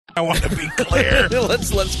I want to be clear.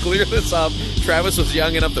 Let's clear this up. Travis was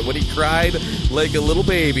young enough that when he cried like a little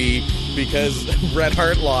baby because Bret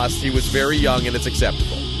Hart lost, he was very young, and it's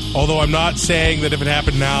acceptable. Although I'm not saying that if it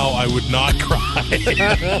happened now, I would not cry.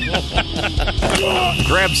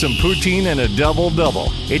 Grab some poutine and a double-double.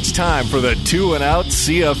 It's time for the Out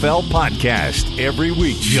CFL Podcast. Every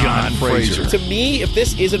week, John Fraser. To me, if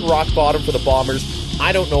this isn't rock bottom for the Bombers,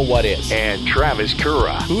 I don't know what is. And Fraser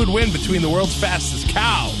Currah. Who would win between the world's fastest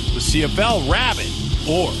cow, the CFL Rabbit,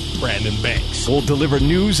 or Brandon Banks? We'll deliver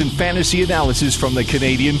news and fantasy analysis from the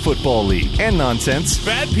Canadian Football League. And nonsense.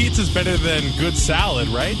 Bad pizza's better than good salad,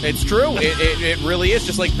 right? It's true. It really is.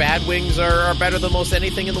 Just like bad wings are better than most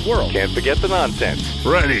anything in the world. Can't forget the nonsense.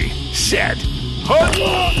 Ready, set, hunt!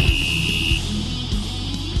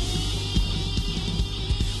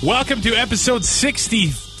 Welcome to episode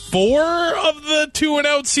 64 of the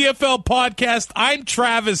Out CFL Podcast. I'm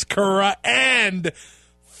Fraser Currah, and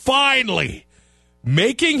finally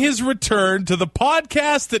making his return to the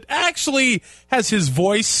podcast that actually has his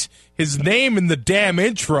voice, his name in the damn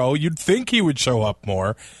intro. You'd think he would show up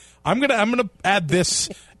more. I'm gonna add this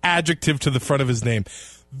adjective to the front of his name.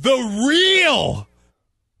 The real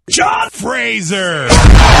John Fraser.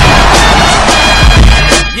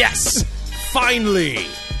 Yes, finally,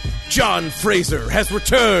 John Fraser has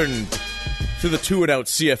returned to the Out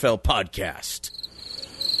CFL Podcast.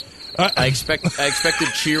 I expected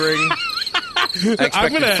cheering. I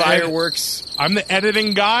expected fireworks. I'm the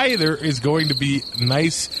editing guy. There is going to be a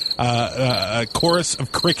nice chorus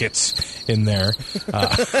of crickets in there.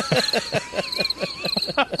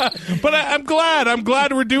 But I'm glad. I'm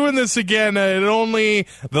glad we're doing this again. The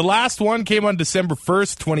last one came on December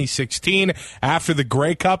 1st, 2016, after the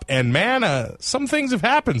Grey Cup. And, man, some things have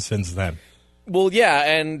happened since then. Well, yeah,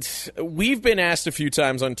 and we've been asked a few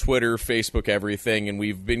times on Twitter, Facebook, everything, and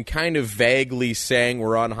we've been kind of vaguely saying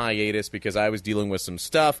we're on hiatus because I was dealing with some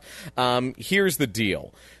stuff. Here's the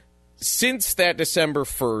deal. Since that December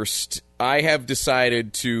 1st, I have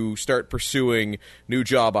decided to start pursuing new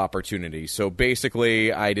job opportunities. So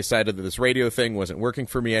basically, I decided that this radio thing wasn't working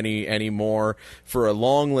for me anymore for a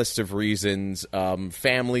long list of reasons,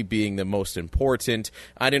 family being the most important.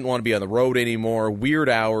 I didn't want to be on the road anymore. Weird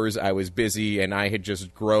hours, I was busy, and I had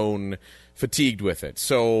just grown fatigued with it.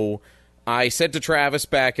 So I said to Travis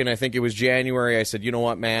back in, I think it was January, I said, you know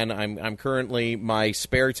what, man, I'm currently, my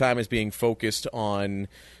spare time is being focused on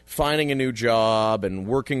finding a new job and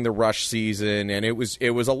working the rush season, and it was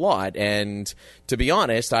a lot. And to be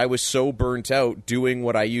honest, I was so burnt out doing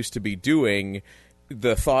what I used to be doing,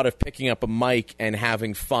 the thought of picking up a mic and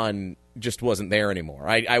having fun just wasn't there anymore.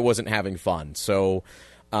 I wasn't having fun. So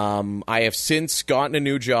I have since gotten a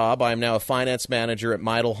new job. I'm now a finance manager at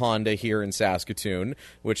Midel Honda here in Saskatoon,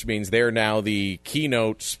 which means they're now the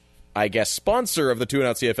keynote, I guess, sponsor of the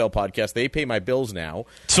Out CFL Podcast. They pay my bills now.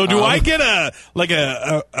 So do I get a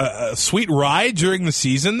sweet ride during the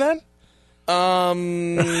season then?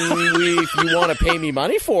 If you want to pay me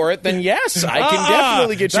money for it, then yes, I can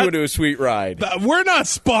definitely get you into a sweet ride. We're not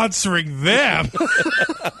sponsoring them.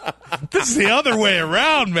 This is the other way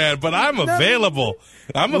around, man, but I'm available.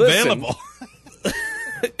 Available.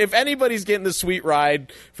 If anybody's getting the sweet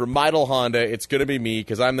ride from Midel Honda, it's going to be me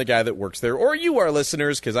because I'm the guy that works there. Or you are,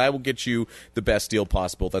 listeners, because I will get you the best deal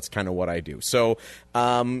possible. That's kind of what I do. So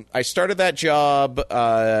I started that job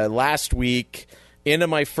last week, into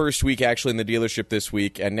my first week actually in the dealership this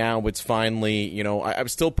week, and now it's finally, I'm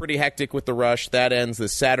still pretty hectic with the rush. That ends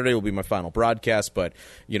this Saturday, will be my final broadcast, but,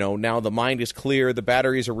 now the mind is clear, the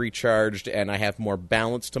batteries are recharged, and I have more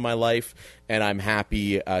balance to my life, and I'm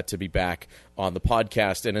happy to be back on the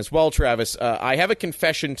podcast. And as well, Travis, I have a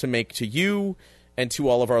confession to make to you and to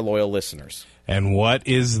all of our loyal listeners. And what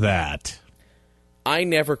is that? I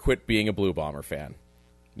never quit being a Blue Bomber fan.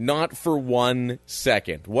 Not for 1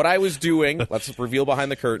 second. What I was doing, let's reveal behind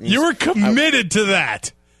the curtains. You were committed to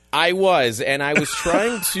that. I was, and I was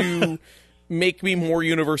trying to make me more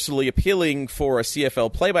universally appealing for a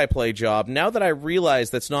CFL play-by-play job. Now that I realize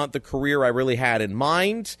that's not the career I really had in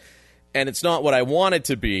mind, and it's not what I wanted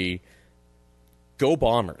to be, go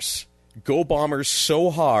Bombers. Go Bombers so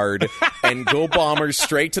hard, and go Bombers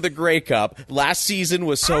straight to the Grey Cup. Last season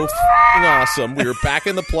was so f***ing awesome. We were back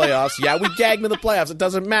in the playoffs. Yeah, we gagged in the playoffs. It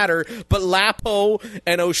doesn't matter. But Lapo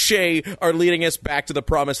and O'Shea are leading us back to the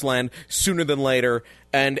promised land sooner than later.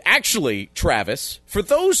 And actually, Travis, for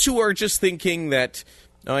those who are just thinking that,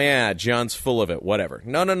 oh, yeah, John's full of it, whatever.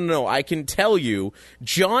 No. I can tell you,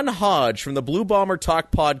 John Hodge from the Blue Bomber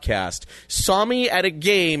Talk podcast saw me at a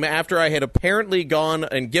game after I had apparently gone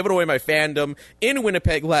and given away my fandom in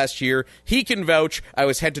Winnipeg last year. He can vouch I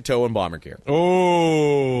was head to toe in Bomber gear.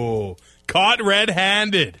 Oh, Caught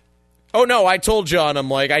red-handed. Oh, no, I told John, I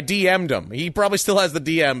DM'd him. He probably still has the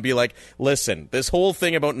DM, be like, listen, this whole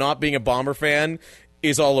thing about not being a Bomber fan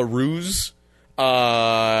is all a ruse.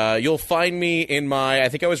 You'll find me in I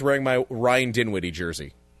think I was wearing my Ryan Dinwiddie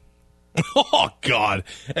jersey. Oh, God.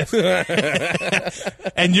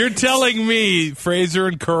 And you're telling me Fraser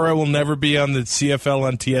and Currah will never be on the CFL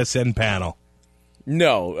on TSN panel?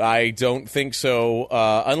 No, I don't think so.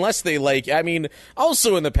 Unless they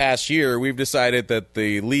also in the past year, we've decided that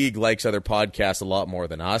the league likes other podcasts a lot more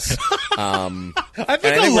than us. I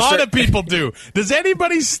think a lot of people do. Does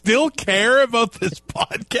anybody still care about this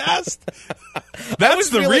podcast? That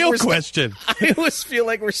was the real question. I always feel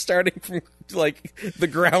like we're starting from the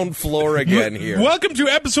ground floor again here. Welcome to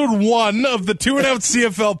episode 1 of the 2 and Out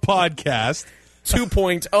CFL podcast.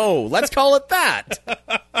 2.0. Let's call it that.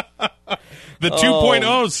 The 2.0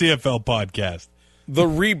 CFL podcast. The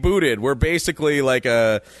rebooted. We're basically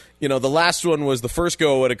the last one was the first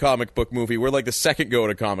go at a comic book movie. We're like the second go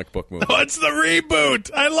at a comic book movie. Oh, it's the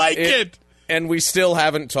reboot. I like it. And we still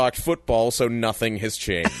haven't talked football, so nothing has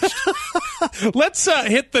changed. Let's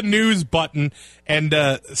hit the news button and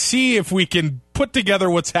see if we can put together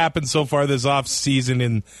what's happened so far this off-season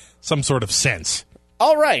in some sort of sense.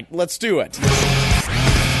 All right, let's do it.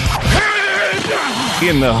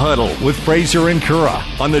 In the Huddle with Fraser and Currah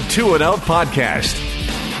on the 2 and Out Podcast.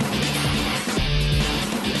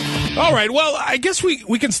 All right, well, I guess we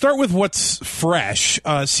can start with what's fresh.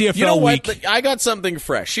 CFL you know week. What? I got something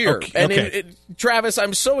fresh here. Okay, and Travis,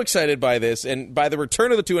 I'm so excited by this and by the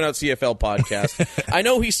return of the 2 and Out CFL podcast. I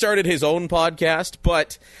know he started his own podcast,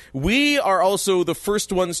 but we are also the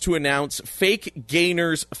first ones to announce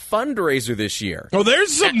fakeGAINER's fundraiser this year. Oh,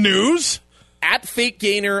 there's some news. At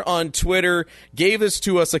fakeGAINER on Twitter gave this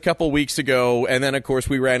to us a couple weeks ago, and then, of course,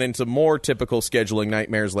 we ran into more typical scheduling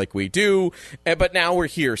nightmares like we do, but now we're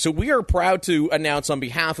here. So we are proud to announce on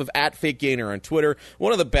behalf of at fakeGAINER on Twitter,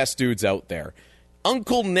 one of the best dudes out there,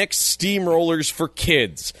 Uncle Nick's Steamrollers for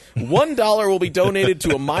Kids. $1 will be donated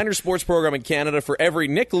to a minor sports program in Canada for every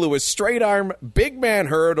Nick Lewis straight arm, big man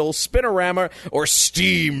hurdle, spinorama, or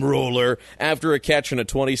steamroller after a catch in a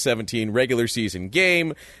 2017 regular season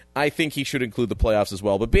game. I think he should include the playoffs as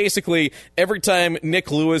well. But basically, every time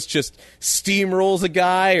Nick Lewis just steamrolls a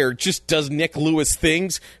guy or just does Nick Lewis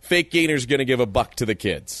things, fakeGAINER's going to give $1 to the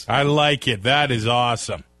kids. I like it. That is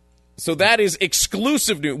awesome. So that is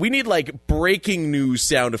exclusive news. We need breaking news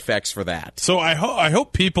sound effects for that. So I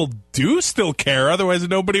hope people do still care. Otherwise,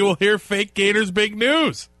 nobody will hear fakeGAINER's big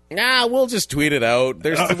news. Nah, we'll just tweet it out.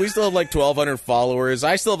 We still have 1,200 followers.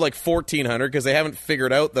 I still have 1,400 because they haven't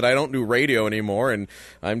figured out that I don't do radio anymore, and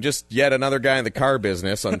I'm just yet another guy in the car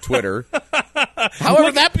business on Twitter.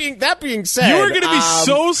 However, that being said, you are going to be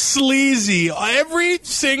so sleazy. Every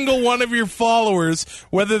single one of your followers,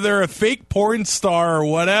 whether they're a fake porn star or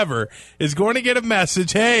whatever, is going to get a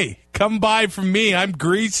message. Hey, come buy from me. I'm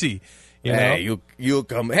greasy. You'll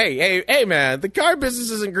come. Hey, man! The car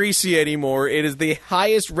business isn't greasy anymore. It is the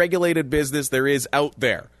highest regulated business there is out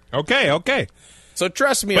there. Okay. So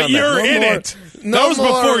trust me but on you're that. in it. That was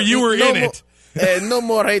before you were in it. No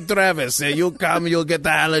more, hey, Travis. You'll come, you'll get the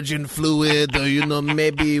halogen fluid, or,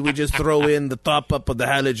 maybe we just throw in the top up of the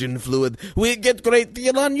halogen fluid. We get great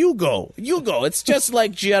deal on you go. It's just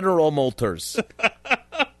like General Motors.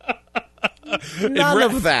 None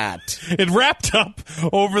of that. It wrapped up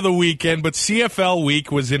over the weekend, but CFL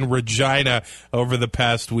week was in Regina over the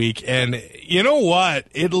past week. And you know what?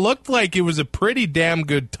 It looked like it was a pretty damn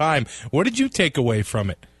good time. What did you take away from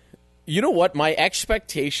it? You know what? My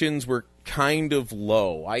expectations were kind of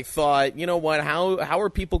low. I thought, you know what, how are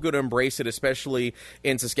people going to embrace it, especially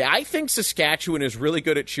in Saskatchewan? I think Saskatchewan is really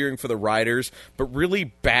good at cheering for the Riders, but really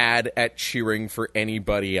bad at cheering for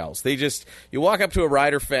anybody else. You walk up to a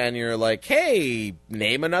Rider fan, and you're like, hey,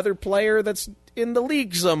 name another player that's in the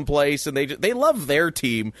league someplace, and they love their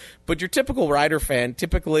team, but your typical Rider fan,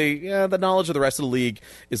 typically, the knowledge of the rest of the league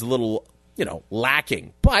is a little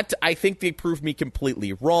lacking. But I think they proved me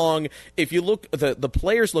completely wrong. If you look, the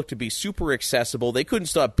players look to be super accessible. They couldn't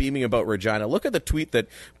stop beaming about Regina. Look at the tweet that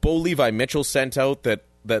Bo Levi Mitchell sent out that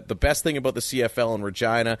the best thing about the CFL in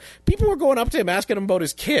Regina, people were going up to him asking him about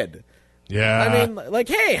his kid. Yeah. I mean,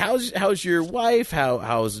 hey, how's your wife?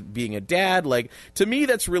 How's being a dad? To me,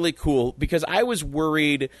 that's really cool because I was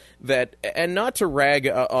worried that, and not to rag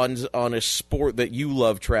on a sport that you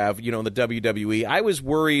love, Trav, the WWE, I was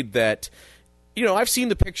worried that, I've seen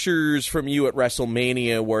the pictures from you at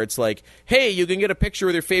WrestleMania where it's like, hey, you can get a picture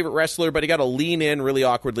with your favorite wrestler, but you got to lean in really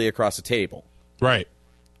awkwardly across the table. Right.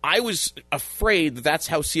 I was afraid that that's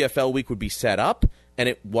how CFL week would be set up, and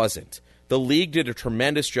it wasn't. The league did a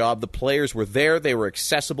tremendous job. The players were there. They were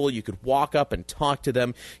accessible. You could walk up and talk to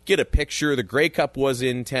them, get a picture. The Grey Cup was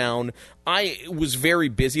in town. I was very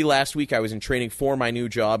busy last week. I was in training for my new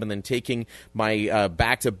job and then taking my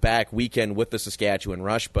back-to-back weekend with the Saskatchewan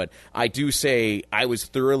Rush. But I do say I was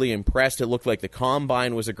thoroughly impressed. It looked like the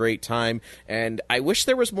Combine was a great time, and I wish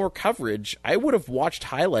there was more coverage. I would have watched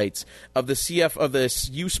highlights of the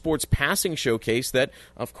U Sports Passing Showcase that,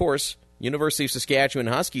 of course, University of Saskatchewan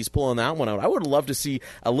Huskies pulling that one out. I would love to see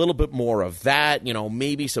a little bit more of that,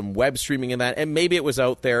 maybe some web streaming in that, and maybe it was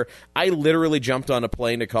out there. I literally jumped on a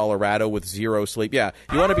plane to Colorado with zero sleep. Yeah,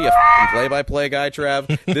 you want to be a play-by-play guy,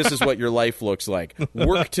 Trav? This is what your life looks like.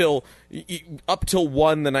 Work up till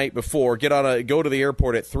 1 the night before, go to the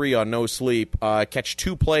airport at 3 on no sleep, catch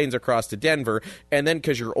 2 planes across to Denver, and then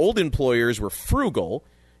because your old employers were frugal,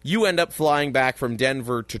 you end up flying back from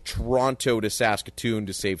Denver to Toronto to Saskatoon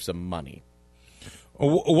to save some money.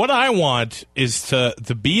 What I want is to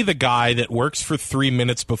be the guy that works for 3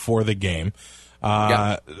 minutes before the game,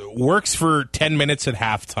 works for 10 minutes at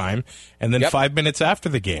halftime, and then 5 minutes after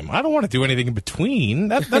the game. I don't want to do anything in between.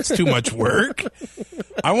 That's too much work.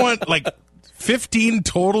 I want, 15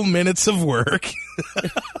 total minutes of work.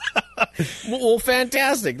 Well,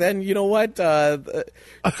 fantastic. Then you know what?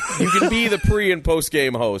 You can be the pre- and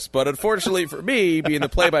post-game host. But unfortunately for me, being the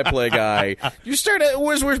play-by-play guy,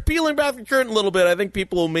 we're peeling back the curtain a little bit. I think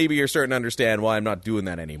people maybe are starting to understand why I'm not doing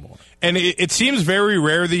that anymore. And it seems very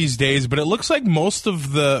rare these days, but it looks like most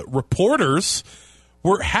of the reporters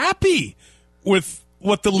were happy with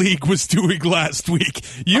what the league was doing last week.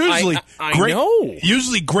 Usually,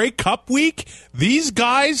 usually Grey Cup week, these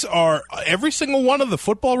guys are, every single one of the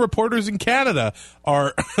football reporters in Canada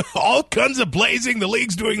are all guns a blazing. The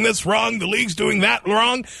league's doing this wrong. The league's doing that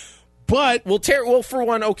wrong. But for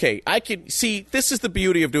one, okay, I can see, this is the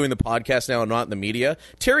beauty of doing the podcast now and not in the media.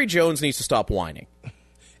 Terry Jones needs to stop whining.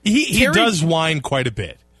 He does whine quite a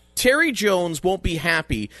bit. Terry Jones won't be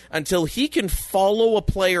happy until he can follow a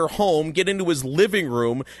player home, get into his living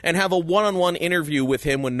room, and have a one-on-one interview with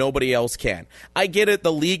him when nobody else can. I get it.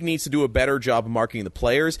 The league needs to do a better job of marketing the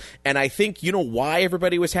players, and I think you know why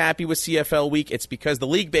everybody was happy with CFL Week? It's because the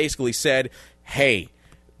league basically said, hey,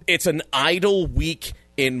 it's an idle week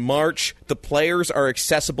in March. The players are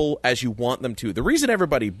accessible as you want them to. The reason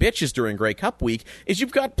everybody bitches during Grey Cup week is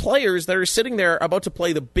you've got players that are sitting there about to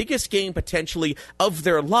play the biggest game potentially of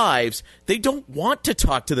their lives. They don't want to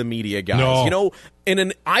talk to the media guys. No. In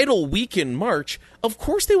an idle week in March, of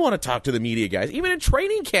course they want to talk to the media guys. Even in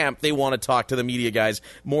training camp, they want to talk to the media guys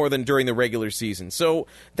more than during the regular season. So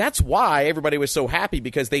that's why everybody was so happy,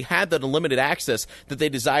 because they had that unlimited access that they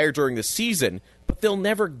desired during the season, but they'll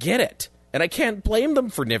never get it. And I can't blame them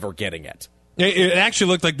for never getting it. It actually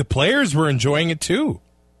looked like the players were enjoying it too.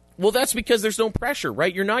 Well, that's because there's no pressure,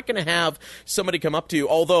 right? You're not going to have somebody come up to you,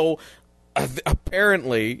 although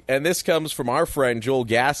apparently, and this comes from our friend Joel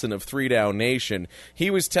Gasson of 3 Down Nation, he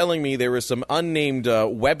was telling me there were some unnamed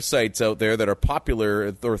websites out there that are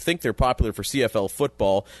popular or think they're popular for CFL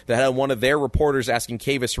football that had one of their reporters asking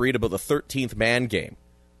Kavis Reed about the 13th man game.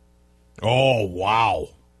 Oh, wow.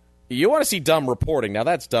 You want to see dumb reporting. Now,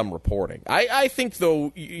 that's dumb reporting. I think,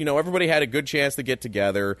 though, everybody had a good chance to get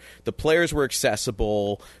together. The players were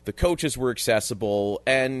accessible. The coaches were accessible.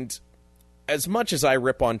 And as much as I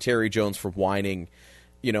rip on Terry Jones for whining,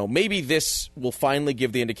 maybe this will finally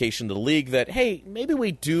give the indication to the league that, hey, maybe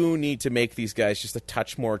we do need to make these guys just a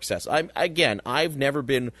touch more accessible. I've never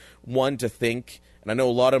been one to think, and I know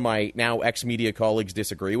a lot of my now ex-media colleagues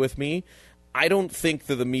disagree with me, I don't think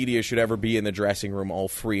that the media should ever be in the dressing room all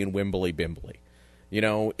free and wimbly-bimbly.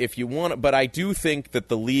 If you want, but I do think that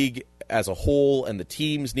the league as a whole and the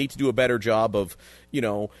teams need to do a better job of,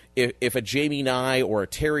 if a Jamie Nye or a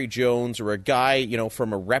Terry Jones or a guy,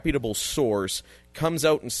 from a reputable source comes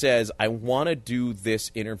out and says, I want to do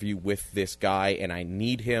this interview with this guy and I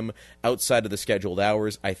need him outside of the scheduled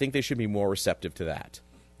hours, I think they should be more receptive to that.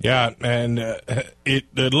 Yeah, and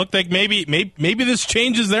it looked like maybe this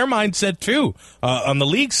changes their mindset too on the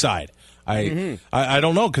league side. I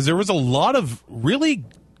don't know, because there was a lot of really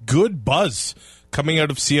good buzz coming out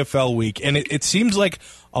of CFL week, and it seems like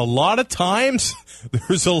a lot of times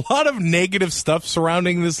there's a lot of negative stuff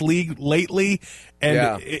surrounding this league lately,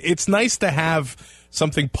 and it's nice to have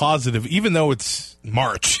something positive, even though it's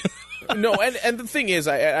March. No, and the thing is,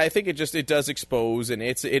 I think it does expose, and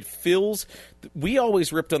it fills we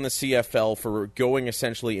always ripped on the CFL for going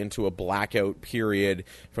essentially into a blackout period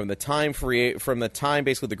from the time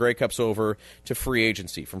basically the Grey Cup's over to free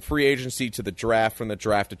agency, from free agency to the draft, from the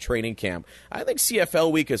draft to training camp. I think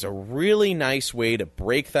CFL week is a really nice way to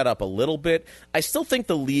break that up a little bit. I still think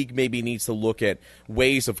the league maybe needs to look at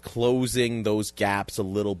ways of closing those gaps a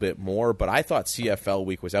little bit more, but I thought CFL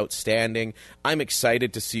week was outstanding. I'm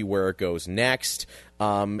excited to see where it goes next.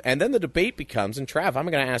 And then the debate becomes, and Trav, I'm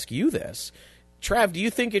going to ask you this. Trav, do you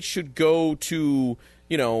think it should go to,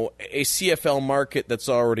 a CFL market that's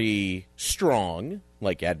already strong,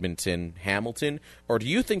 like Edmonton, Hamilton, or do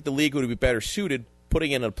you think the league would be better suited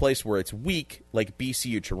putting it in a place where it's weak, like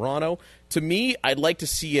BC or Toronto? To me, I'd like to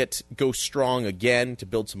see it go strong again to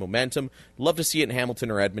build some momentum. Love to see it in Hamilton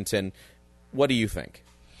or Edmonton. What do you think?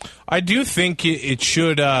 I do think it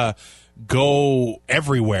should go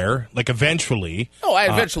everywhere, like eventually. Oh,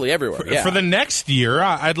 eventually everywhere. For the next year,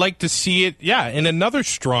 I'd like to see it, in another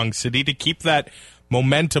strong city to keep that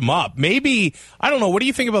momentum up. Maybe, I don't know, what do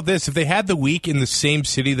you think about this? If they had the week in the same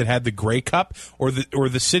city that had the Grey Cup, or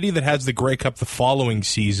the city that has the Grey Cup the following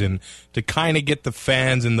season, to kind of get the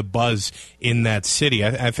fans and the buzz in that city,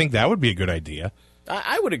 I think that would be a good idea.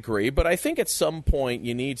 I would agree, but I think at some point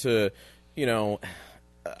you need to,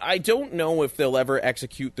 I don't know if they'll ever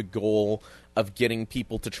execute the goal of getting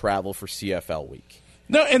people to travel for CFL week.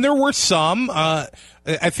 No, and there were some. I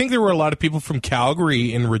think there were a lot of people from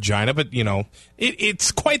Calgary in Regina, but,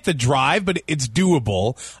 it's quite the drive, but it's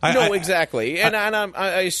doable. Exactly.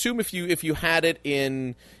 I assume if you had it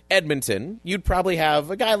in Edmonton, you'd probably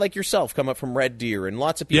have a guy like yourself come up from Red Deer and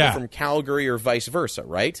lots of people from Calgary or vice versa,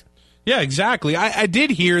 right? Yeah, exactly. I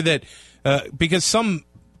did hear that because some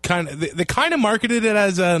they kind of marketed it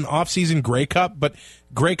as an off-season Grey Cup, but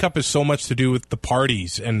Grey Cup is so much to do with the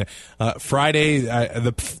parties. And Friday,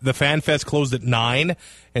 the Fan Fest closed at 9,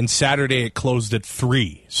 and Saturday it closed at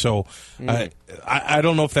 3. So I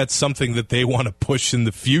don't know if that's something that they want to push in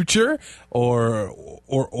the future or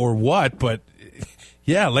what, but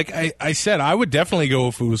yeah, like I said, I would definitely go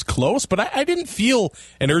if it was close, but I didn't feel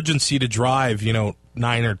an urgency to drive,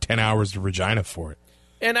 9 or 10 hours to Regina for it.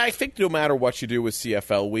 And I think no matter what you do with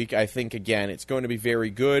CFL week, I think, again, it's going to be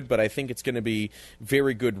very good, but I think it's going to be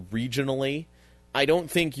very good regionally. I don't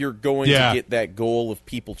think you're going to get that goal of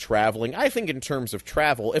people traveling. I think in terms of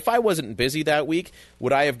travel, if I wasn't busy that week,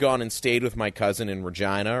 would I have gone and stayed with my cousin in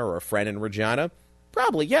Regina or a friend in Regina?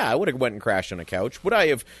 Probably, yeah. I would have went and crashed on a couch. Would I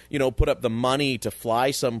have, put up the money to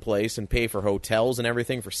fly someplace and pay for hotels and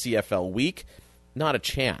everything for CFL week? Not a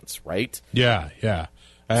chance, right? Yeah.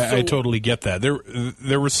 I totally get that.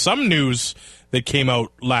 There was some news that came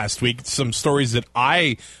out last week, some stories that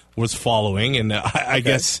I was following, and I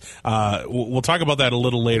guess we'll talk about that a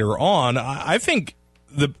little later on. I think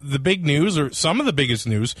the big news, or some of the biggest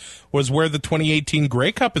news, was where the 2018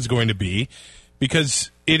 Grey Cup is going to be, because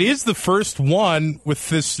it is the first one with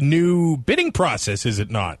this new bidding process, is it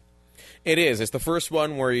not? It is. It's the first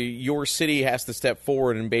one where your city has to step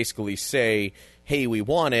forward and basically say, hey, we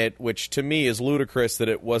want it, which to me is ludicrous that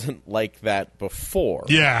it wasn't like that before.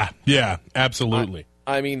 Yeah, absolutely.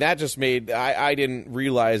 I mean, that just made... I didn't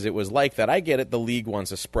realize it was like that. I get it, the league wants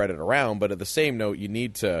to spread it around, but at the same note, you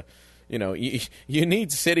need to... you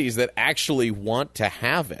need cities that actually want to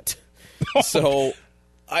have it. So...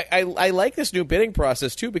 I like this new bidding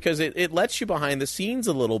process, too, because it lets you behind the scenes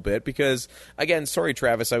a little bit because, again, sorry,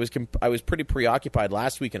 Travis, I was pretty preoccupied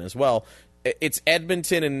last weekend as well. It's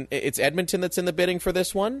Edmonton that's in the bidding for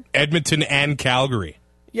this one? Edmonton and Calgary.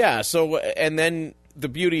 Yeah, so, and then the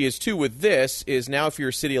beauty is, too, with this is now if you're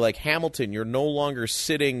a city like Hamilton, you're no longer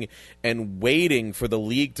sitting and waiting for the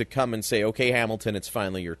league to come and say, okay, Hamilton, it's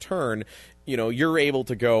finally your turn. You're able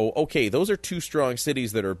to go, okay, those are two strong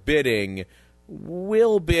cities that are bidding.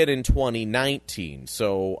 Will bid in 2019,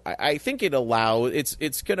 so I think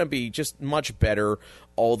it's going to be just much better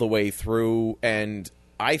all the way through, and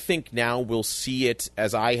I think now we'll see it,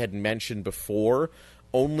 as I had mentioned before,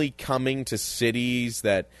 only coming to cities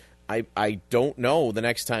that I don't know the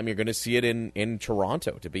next time you're going to see it in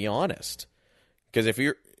Toronto, to be honest, because if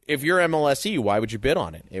you're MLSE, why would you bid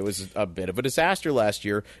on it? It was a bit of a disaster last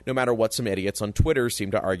year, no matter what some idiots on Twitter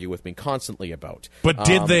seem to argue with me constantly about. But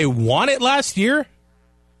did they want it last year?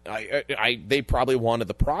 They probably wanted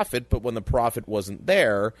the profit, but when the profit wasn't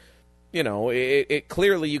there, it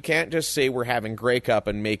clearly you can't just say we're having Grey Cup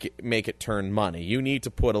and make it turn money. You need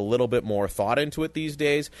to put a little bit more thought into it these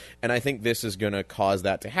days, and I think this is going to cause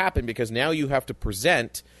that to happen because now you have to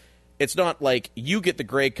present... It's not like you get the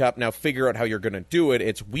Grey Cup, now figure out how you're going to do it.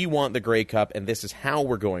 It's we want the Grey Cup, and this is how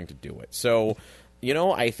we're going to do it. So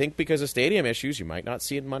I think because of stadium issues, you might not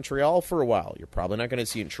see it in Montreal for a while. You're probably not going to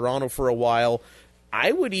see it in Toronto for a while.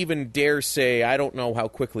 I would even dare say I don't know how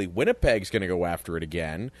quickly Winnipeg's going to go after it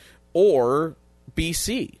again, or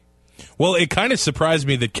BC. Well, it kind of surprised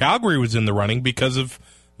me that Calgary was in the running because of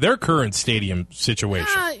their current stadium situation.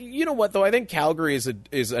 You know what, though? I think Calgary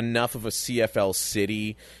is enough of a CFL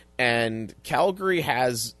city, and Calgary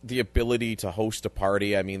has the ability to host a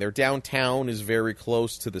party. I mean, their downtown is very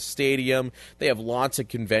close to the stadium. They have lots of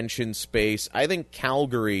convention space. I think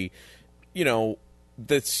Calgary, you don't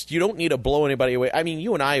need to blow anybody away. I mean,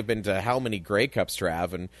 you and I have been to how many Grey Cups,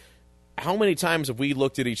 Trav, and how many times have we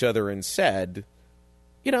looked at each other and said,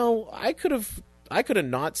 I could have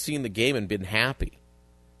not seen the game and been happy.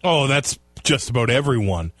 Oh, that's just about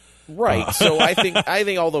everyone. Right. So I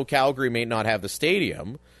think although Calgary may not have the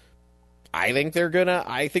stadium, I think they're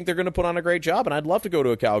gonna put on a great job, and I'd love to go to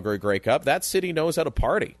a Calgary Grey Cup. That city knows how to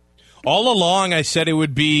party. All along, I said it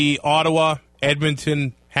would be Ottawa,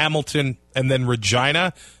 Edmonton, Hamilton, and then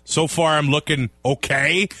Regina. So far, I'm looking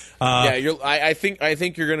okay. I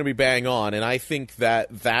think you're going to be bang on, and I think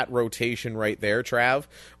that rotation right there, Trav,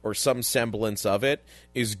 or some semblance of it,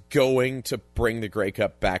 is going to bring the Grey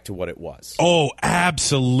Cup back to what it was. Oh,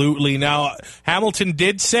 absolutely. Now, Hamilton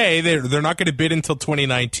did say they're not going to bid until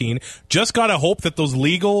 2019. Just got to hope that those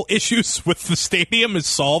legal issues with the stadium is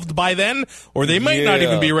solved by then, or they might not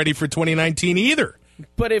even be ready for 2019 either.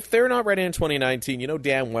 But if they're not ready in 2019, you know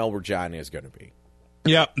damn well Regina is going to be.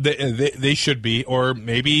 Yeah, they should be. Or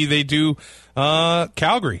maybe they do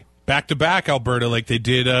Calgary, back-to-back Alberta like they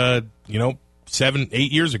did,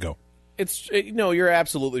 7-8 years ago. You're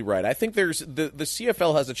absolutely right. I think there's the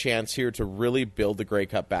CFL has a chance here to really build the Grey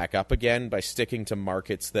Cup back up again by sticking to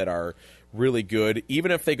markets that are really good. Even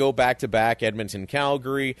if they go back-to-back Edmonton,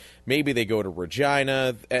 Calgary, maybe they go to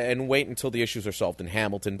Regina and wait until the issues are solved in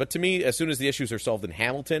Hamilton. But to me, as soon as the issues are solved in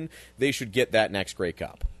Hamilton, they should get that next Grey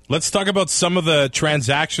Cup. Let's talk about some of the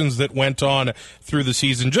transactions that went on through the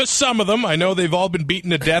season. Just some of them. I know they've all been beaten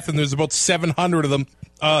to death, and there's about 700 of them.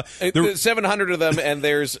 700 of them, and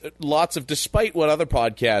there's lots of, despite what other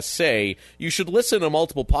podcasts say, you should listen to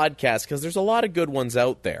multiple podcasts because there's a lot of good ones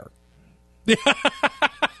out there.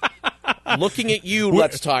 Looking at you,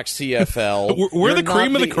 Let's Talk CFL. We're the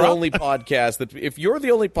cream of the crop. Only podcast if you're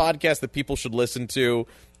the only podcast that people should listen to,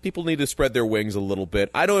 people need to spread their wings a little bit.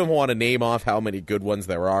 I don't even want to name off how many good ones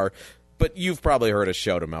there are, but you've probably heard us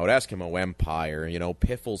shout them out. Eskimo Empire,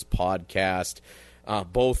 Piffle's podcast,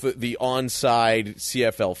 both the Onside,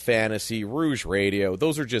 CFL Fantasy, Rouge Radio.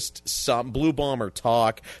 Those are just some. Blue Bomber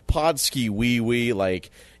Talk, Podski Wee Wee,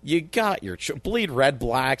 you got your Bleed Red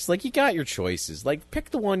Blacks. You got your choices. Pick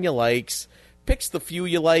the one you likes. Picks the few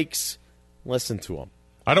you likes. Listen to them.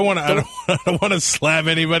 I don't want to slam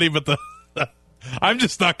anybody, but I'm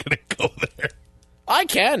just not going to go there. I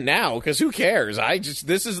can now, because who cares?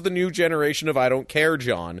 This is the new generation of I don't care,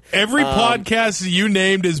 John. Every podcast you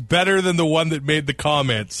named is better than the one that made the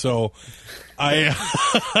comment. So,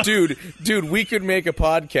 dude, we could make a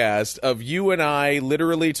podcast of you and I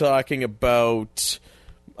literally talking about.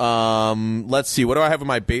 Let's see. What do I have in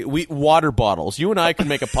my water bottles? You and I could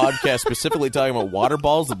make a podcast specifically talking about water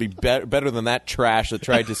bottles that'd be better than that trash that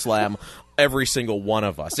tried to slam every single one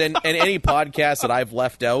of us. And any podcast that I've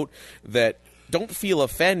left out that don't feel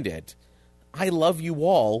offended. I love you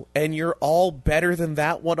all, and you're all better than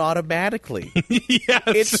that one automatically. Yes.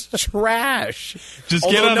 It's trash. Just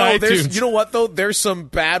get on iTunes. You know what, though? There's some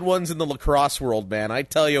bad ones in the lacrosse world, man. I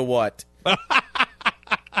tell you what.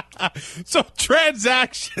 So,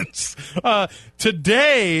 transactions.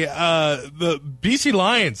 Today, the BC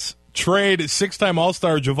Lions trade six-time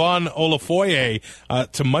All-Star Javon Olafoye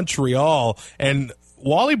to Montreal. And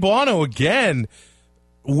Wally Bono, again,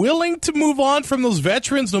 willing to move on from those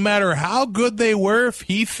veterans no matter how good they were if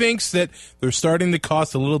he thinks that they're starting to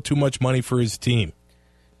cost a little too much money for his team.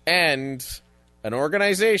 And an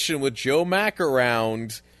organization with Joe Mack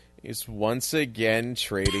around is once again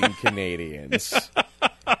trading Canadians.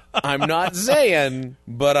 I'm not saying,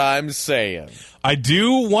 but I'm saying. I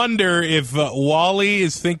do wonder if Wally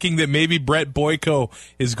is thinking that maybe Brett Boyko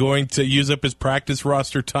is going to use up his practice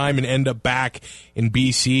roster time and end up back in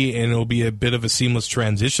BC, and it'll be a bit of a seamless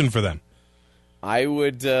transition for them. I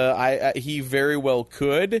would. He very well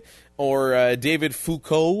could. Or David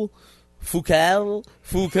Foucault.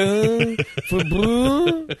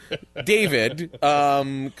 David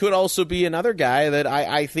could also be another guy that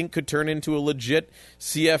I think could turn into a legit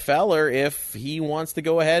CFLer if he wants to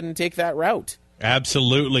go ahead and take that route.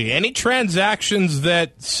 Absolutely. Any transactions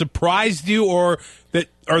that surprised you or that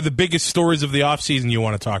are the biggest stories of the offseason you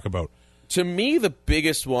want to talk about? To me, the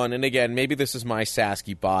biggest one, and again, maybe this is my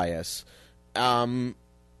Sasky bias, when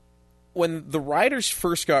the Riders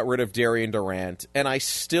first got rid of Darian Durant, and I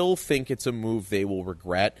still think it's a move they will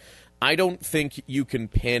regret, I don't think you can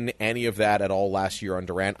pin any of that at all last year on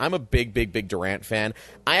Durant. I'm a big Durant fan.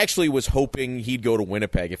 I actually was hoping he'd go to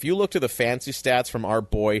Winnipeg. If you look to the fancy stats from our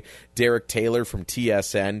boy Derek Taylor from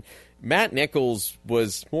TSN, Matt Nichols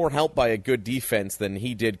was more helped by a good defense than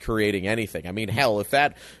he did creating anything. I mean, hell,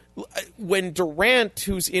 when Durant,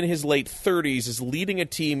 who's in his late 30s, is leading a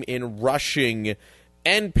team in rushing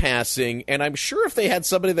and passing, and I'm sure if they had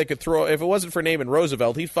somebody that could throw, if it wasn't for Naaman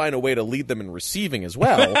Roosevelt, he'd find a way to lead them in receiving as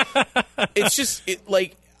well. It's just,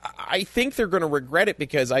 I think they're going to regret it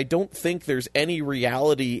because I don't think there's any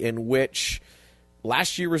reality in which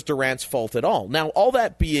last year was Durant's fault at all. Now, all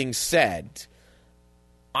that being said,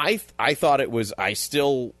 I thought it was, I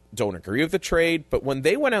still don't agree with the trade, but when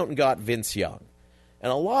they went out and got Vince Young,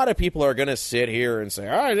 and a lot of people are going to sit here and say,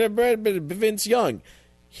 all right, Vince Young,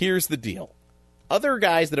 here's the deal. Other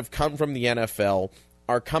guys that have come from the NFL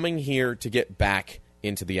are coming here to get back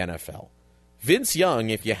into the NFL. Vince Young,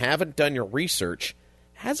 if you haven't done your research,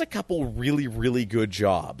 has a couple really, really good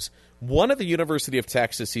jobs. One at the University of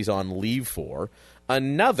Texas he's on leave for.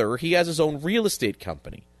 Another, he has his own real estate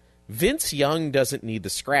company. Vince Young doesn't need the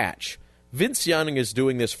scratch. Vince Young is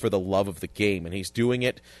doing this for the love of the game, and he's doing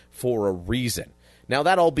it for a reason. Now,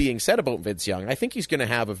 that all being said about Vince Young, I think he's going to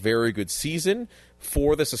have a very good season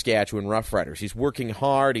for the Saskatchewan Roughriders. He's working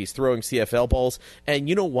hard. He's throwing CFL balls. And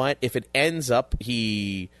you know what? If it ends up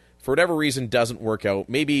he, for whatever reason, doesn't work out,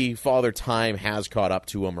 maybe Father Time has caught up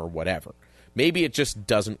to him or whatever. Maybe it just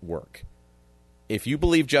doesn't work. If you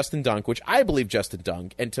believe Justin Dunk, which I believe Justin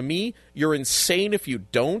Dunk, and to me, you're insane if you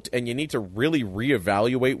don't, and you need to really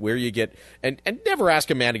reevaluate where you get, and never ask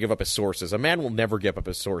a man to give up his sources. A man will never give up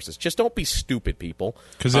his sources. Just don't be stupid, people.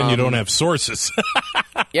 Because then you don't have sources.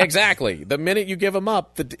 Yeah, exactly. The minute you give them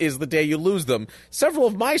up is the day you lose them. Several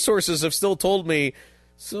of my sources have still told me,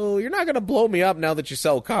 so you're not going to blow me up now that you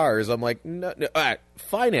sell cars. I'm like, no,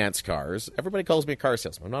 finance cars. Everybody calls me a car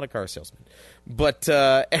salesman. I'm not a car salesman. But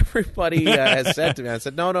everybody has said to me, I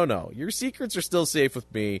said, no. Your secrets are still safe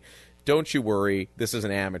with me. Don't you worry. This is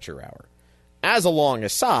an amateur hour. As a long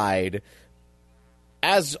aside,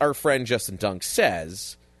 as our friend Justin Dunk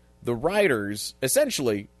says, the Riders,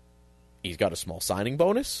 essentially, he's got a small signing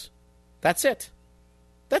bonus. That's it.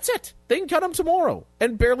 They can cut him tomorrow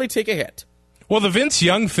and barely take a hit. Well, the Vince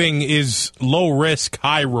Young thing is low risk,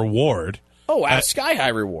 high reward. Oh, sky high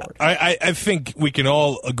reward. I think we can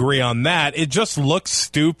all agree on that. It just looks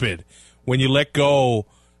stupid when you let go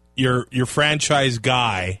your franchise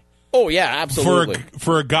guy. Oh yeah, absolutely.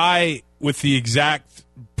 For a guy with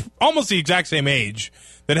almost the exact same age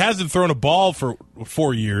that hasn't thrown a ball for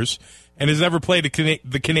 4 years and has never played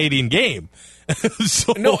the Canadian game.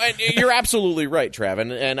 No, and you're absolutely right, Trav,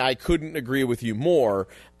 and I couldn't agree with you more.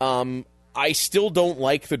 I still don't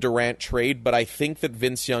like the Durant trade, but I think that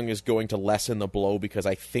Vince Young is going to lessen the blow because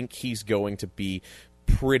I think he's going to be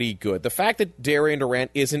pretty good. The fact that Darian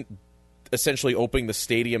Durant isn't essentially opening the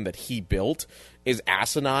stadium that he built is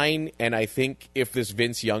asinine, and I think if this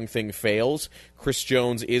Vince Young thing fails, Chris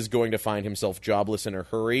Jones is going to find himself jobless in a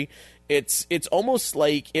hurry. It's almost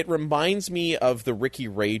like, it reminds me of the Ricky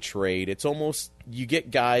Ray trade. It's almost, you get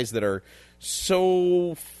guys that are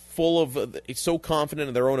so so confident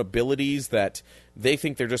in their own abilities that they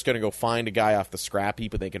think they're just going to go find a guy off the scrap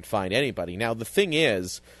heap and they can find anybody. Now, the thing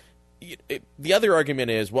is, the other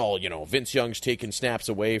argument is, well, Vince Young's taking snaps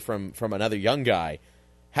away from another young guy.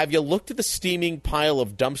 Have you looked at the steaming pile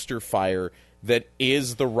of dumpster fire that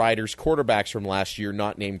is the Riders' quarterbacks from last year,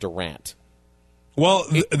 not named Durant? Well,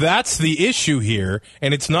 that's the issue here,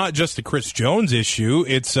 and it's not just a Chris Jones issue.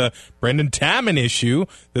 It's a Brendan Taman issue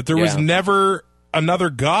that there was never another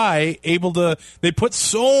guy able to. They put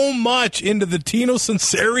so much into the Tino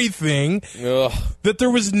Sunseri thing that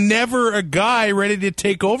there was never a guy ready to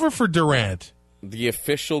take over for Durant. The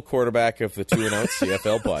official quarterback of the 2 and Out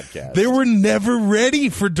CFL podcast. They were never ready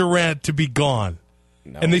for Durant to be gone,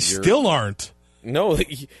 and they still aren't. No,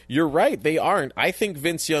 you're right. They aren't. I think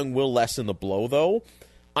Vince Young will lessen the blow, though.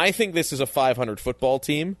 I think this is a 500 football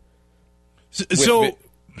team.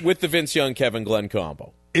 With the Vince Young, Kevin Glenn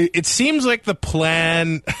combo. It seems like the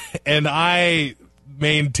plan, and I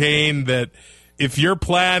maintain that if your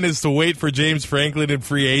plan is to wait for James Franklin in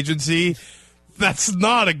free agency, that's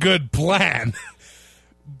not a good plan.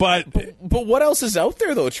 But what else is out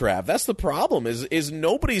there, though, Trav? That's the problem, is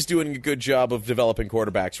nobody's doing a good job of developing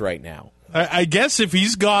quarterbacks right now. I guess if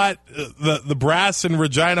he's got the brass in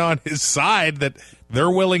Regina on his side, that they're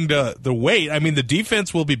willing to wait. I mean, the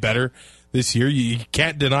defense will be better this year. You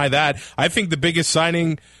can't deny that. I think the biggest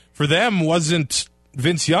signing for them wasn't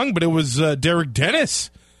Vince Young, but it was Derek Dennis.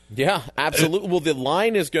 Yeah, absolutely. Well, the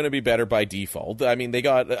line is going to be better by default. I mean, you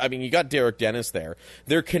got Derek Dennis there.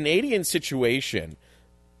 Their Canadian situation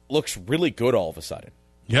looks really good all of a sudden.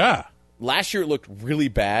 Yeah. Last year it looked really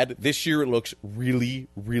bad. This year it looks really,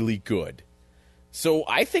 really good. So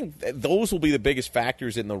I think those will be the biggest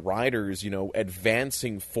factors in the Riders,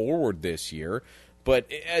 advancing forward this year.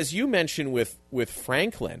 But as you mentioned with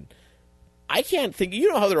Franklin, I can't think. You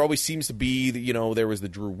know how there always seems to be, there was the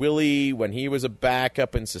Drew Willie when he was a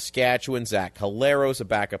backup in Saskatchewan, Zach Caleros, a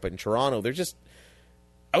backup in Toronto. They're just,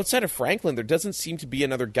 outside of Franklin, there doesn't seem to be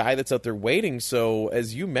another guy that's out there waiting. So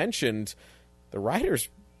as you mentioned, the Riders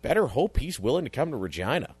better hope he's willing to come to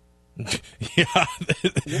Regina. Yeah.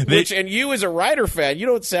 And you as a Rider fan, you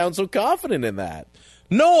don't sound so confident in that.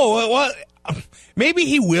 No, well, maybe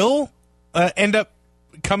he will end up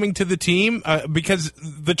coming to the team because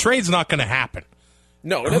the trade's not going to happen.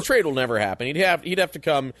 No, the trade will never happen. He'd have to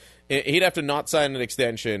come. He'd have to not sign an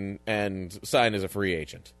extension and sign as a free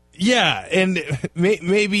agent. Yeah, and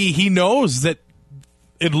maybe he knows that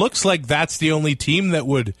it looks like that's the only team that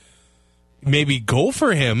would maybe go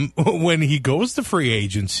for him when he goes to free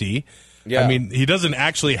agency. Yeah. I mean, he doesn't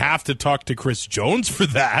actually have to talk to Chris Jones for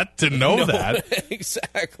that to know that.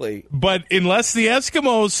 Exactly. But unless the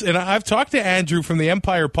Eskimos, and I've talked to Andrew from the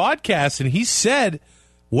Empire podcast, and he said,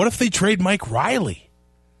 what if they trade Mike Riley?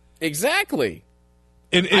 Exactly.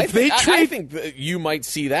 And if they trade, I think that you might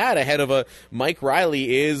see that ahead of a Mike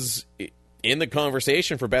Riley is in the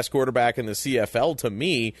conversation for best quarterback in the CFL. To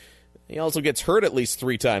me, he also gets hurt at least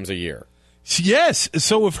 3 times a year. Yes.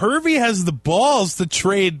 So if Hervey has the balls to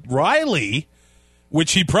trade Riley,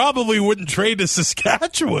 which he probably wouldn't trade to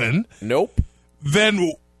Saskatchewan, nope,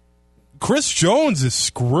 then Chris Jones is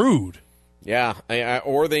screwed. Yeah,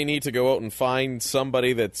 or they need to go out and find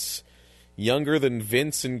somebody that's younger than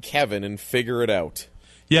Vince and Kevin and figure it out.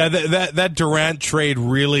 Yeah, that Durant trade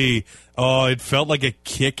really, it felt like a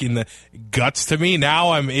kick in the guts to me.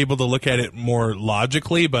 Now I'm able to look at it more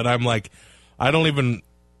logically, but I'm like, I don't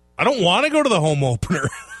want to go to the home opener.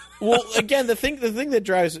 Well, again, the thing that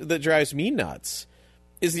drives me nuts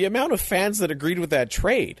is the amount of fans that agreed with that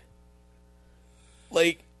trade.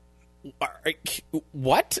 Like,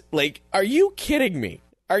 what? Like, are you kidding me?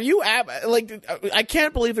 Are you I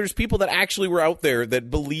can't believe there's people that actually were out there that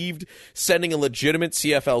believed sending a legitimate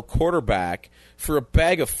CFL quarterback for a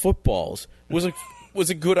bag of footballs was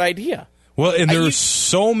a good idea. Well, and there's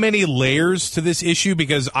so many layers to this issue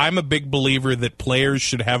because I'm a big believer that players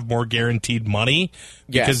should have more guaranteed money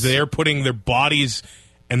because they're putting their bodies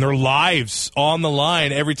and their lives on the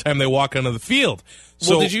line every time they walk onto the field.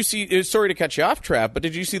 So, well, did you see? Sorry to cut you off, Trav, but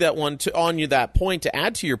did you see that one that point? To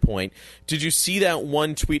add to your point, did you see that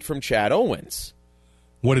one tweet from Chad Owens?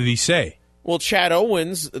 What did he say? Well, Chad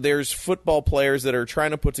Owens, there's football players that are trying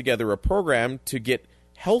to put together a program to get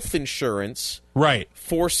health insurance, right,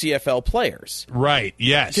 for CFL players. Right.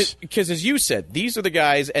 Yes. Because as you said, these are the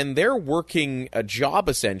guys, and they're working a job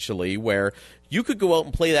essentially where you could go out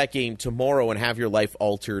and play that game tomorrow and have your life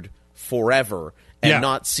altered forever and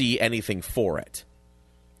not see anything for it.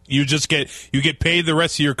 You just get paid the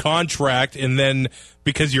rest of your contract, and then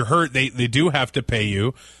because you're hurt, they do have to pay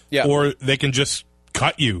you, or they can just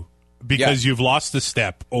cut you because you've lost a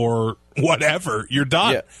step or whatever. You're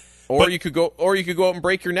done. Yeah. Or you could go out and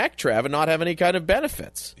break your neck, Trav, and not have any kind of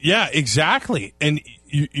benefits. Yeah, exactly. And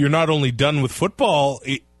you're not only done with football;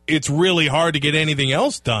 it's really hard to get anything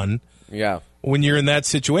else done. Yeah. When you're in that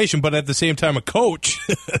situation, but at the same time, a coach,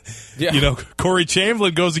 Corey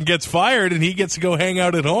Chamberlain goes and gets fired, and he gets to go hang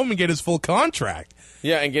out at home and get his full contract.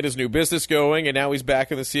 Yeah, and get his new business going, and now he's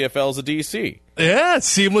back in the CFL as a DC. Yeah,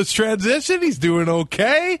 seamless transition. He's doing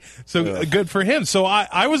okay. So good for him. So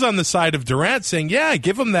I was on the side of Durant saying, yeah,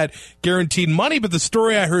 give him that guaranteed money. But the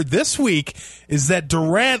story I heard this week is that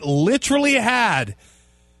Durant literally had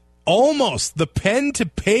almost the pen to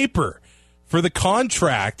paper for the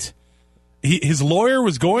contract. His lawyer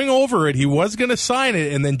was going over it. He was going to sign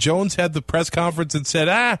it. And then Jones had the press conference and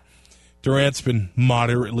said, Durant's been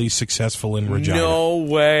moderately successful in Regina. No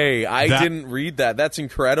way. I didn't read that. That's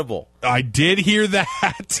incredible. I did hear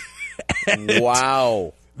that.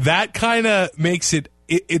 Wow. That kind of makes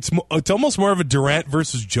it's almost more of a Durant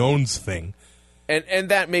versus Jones thing. And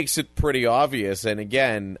that makes it pretty obvious. And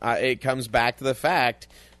again, it comes back to the fact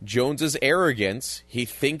Jones's arrogance. He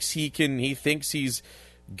thinks he's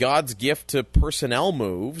God's gift to personnel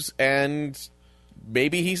moves, and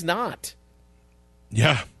maybe he's not.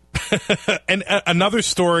 Yeah. And another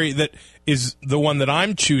story that is the one that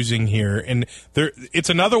I'm choosing here, and it's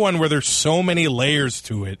another one where there's so many layers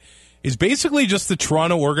to it, is basically just the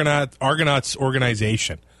Toronto Argonauts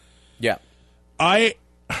organization. Yeah.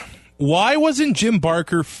 Why wasn't Jim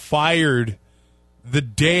Barker fired the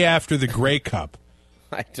day after the Grey Cup?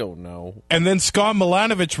 I don't know. And then Scott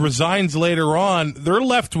Milanovic resigns later on. They're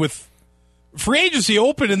left with free agency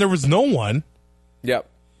open, and there was no one. Yep.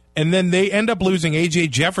 And then they end up losing A.J.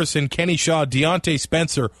 Jefferson, Kenny Shaw, Deontay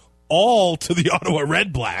Spencer, all to the Ottawa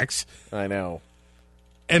Redblacks. I know.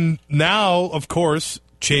 And now, of course,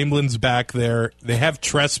 Chamberlain's back there. They have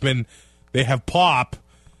Trestman. They have Pop.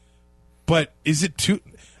 But is it too...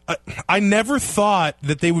 I never thought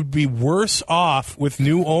that they would be worse off with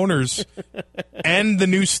new owners and the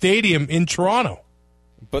new stadium in Toronto.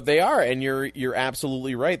 But they are, and you're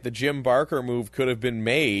absolutely right. The Jim Barker move could have been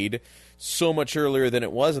made so much earlier than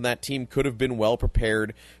it was, and that team could have been well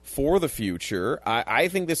prepared for the future. I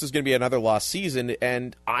think this is going to be another lost season,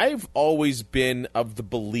 and I've always been of the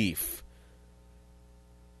belief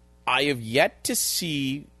I have yet to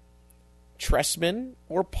see Trestman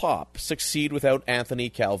or Pop succeed without Anthony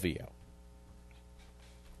Calvillo.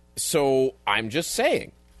 So I'm just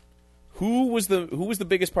saying, who was the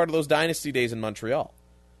biggest part of those dynasty days in Montreal?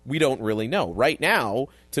 We don't really know. Right now,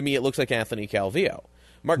 to me, it looks like Anthony Calvillo.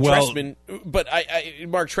 Mark Trestman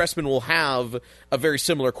will have a very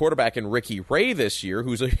similar quarterback in Ricky Ray this year,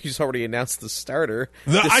 he's already announced the starter.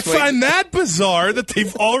 I find that bizarre that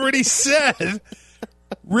they've already said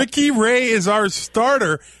Ricky Ray is our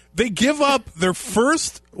starter. They give up their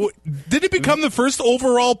first... Did it become the first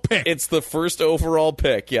overall pick? It's the first overall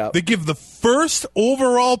pick, yeah. They give the first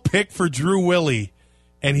overall pick for Drew Willie,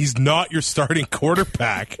 and he's not your starting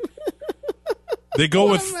quarterback. They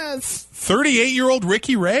go with 38-year-old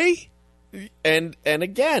Ricky Ray? And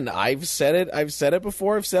again, I've said it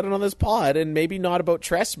before, I've said it on this pod, and maybe not about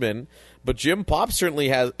Trestman, but Jim Pop certainly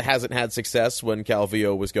hasn't had success when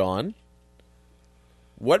Calvillo was gone.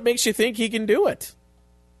 What makes you think he can do it?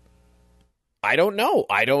 I don't know.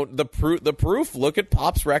 The proof. Look at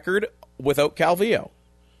Pop's record without Calvillo.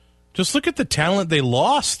 Just look at the talent they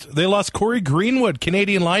lost. They lost Corey Greenwood,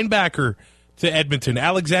 Canadian linebacker, to Edmonton.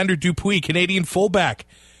 Alexander Dupuis, Canadian fullback,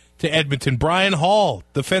 to Edmonton. Brian Hall,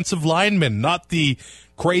 defensive lineman, not the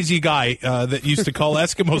crazy guy that used to call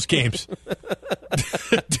Eskimos games.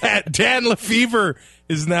 Dan Lefevre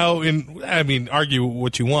is now in. I mean, argue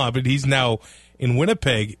what you want, but he's now in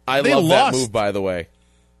Winnipeg. I love that move, by the way.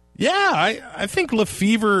 Yeah, I think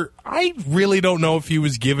Lefevre, I really don't know if he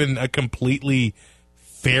was given a completely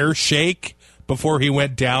fair shake before he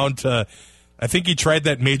went down to, I think he tried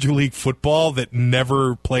that Major League Football that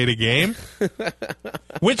never played a game,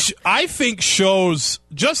 which I think shows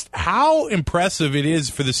just how impressive it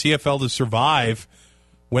is for the CFL to survive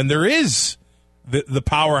when there is the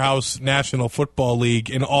powerhouse National Football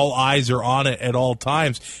League and all eyes are on it at all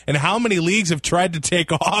times, and how many leagues have tried to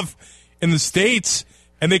take off in the States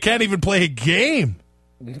and they can't even play a game.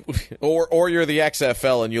 Or you're the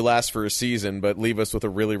XFL and you last for a season, but leave us with a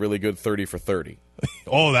really, really good 30 for 30.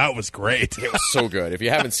 Oh, that was great. It was so good. If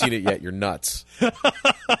you haven't seen it yet, you're nuts.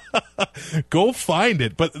 Go find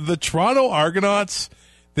it. But the Toronto Argonauts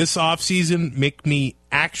this offseason make me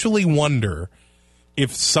actually wonder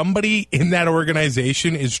if somebody in that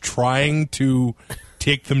organization is trying to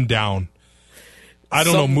take them down. I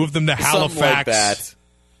don't know, move them to Halifax. Like that.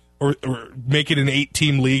 Or make it an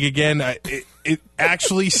 8-team league again. It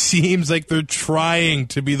actually seems like they're trying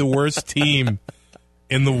to be the worst team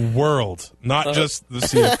in the world, not just the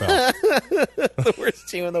CFL. The worst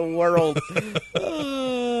team in the world.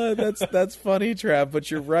 That's funny, Trav,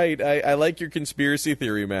 but you're right. I like your conspiracy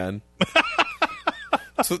theory, man.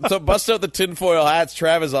 So bust out the tinfoil hats.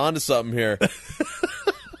 Trav is onto something here.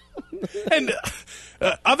 And...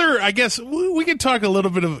 I guess, we could talk a little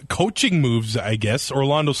bit of coaching moves, I guess.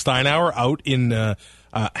 Orlando Steinauer out in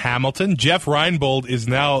Hamilton. Jeff Reinbold is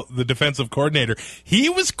now the defensive coordinator. He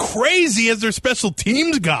was crazy as their special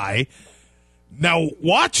teams guy. Now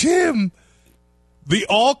watch him, the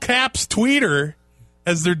all-caps tweeter,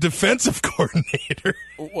 as their defensive coordinator.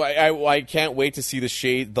 I can't wait to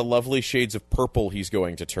see the lovely shades of purple he's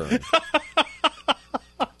going to turn.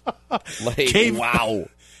 Wow.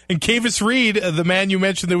 And Kavis Reed, the man you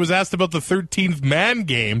mentioned that was asked about the 13th man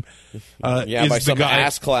game, by some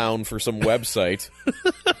ass clown for some website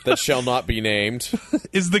that shall not be named,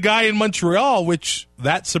 is the guy in Montreal, which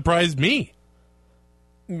that surprised me.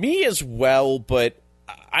 Me as well, but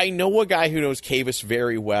I know a guy who knows Kavis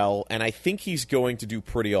very well, and I think he's going to do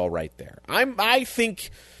pretty all right there. I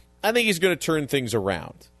think he's going to turn things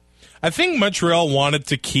around. I think Montreal wanted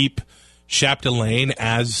to keep Chapdelaine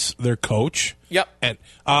as their coach. Yep. And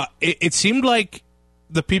it seemed like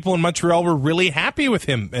the people in Montreal were really happy with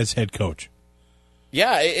him as head coach.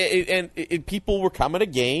 Yeah, and people were coming to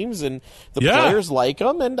games, and the players like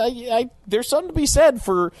them, and there's something to be said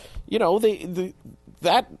for,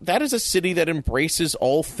 that is a city that embraces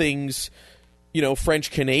all things,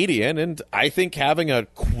 French Canadian, and I think having a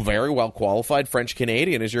very well qualified French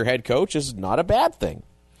Canadian as your head coach is not a bad thing.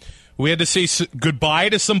 We had to say goodbye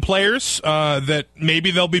to some players that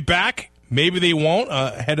maybe they'll be back. Maybe they won't.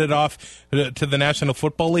 Headed off to the National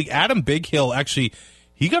Football League. Adam Bighill, actually,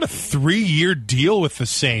 he got a 3-year deal with the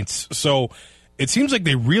Saints. So it seems like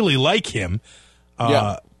they really like him.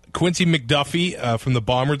 Quincy McDuffie from the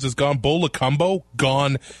Bombers is gone. Bo Lacumbo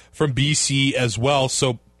gone from BC as well.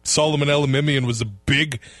 So Solomon Elimimian was a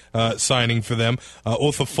big signing for them.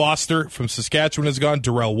 Otha Foster from Saskatchewan is gone.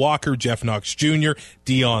 Darrell Walker, Jeff Knox Jr.,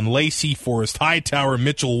 Dion Lacey, Forrest Hightower,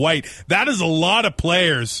 Mitchell White. That is a lot of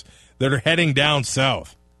players that are heading down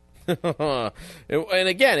south. And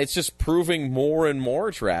again, it's just proving more and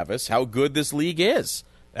more, Travis, how good this league is.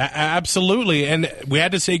 Absolutely. And we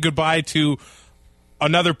had to say goodbye to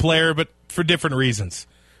another player, but for different reasons.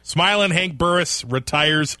 Smiling Hank Burris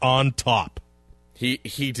retires on top.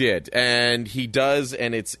 He did, and he does,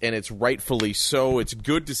 and it's rightfully so. It's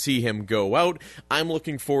good to see him go out. I'm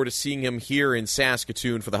looking forward to seeing him here in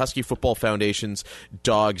Saskatoon for the Husky Football Foundation's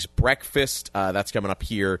Dogs Breakfast. That's coming up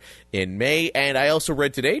here in May. And I also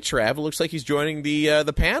read today, Trav, it looks like he's joining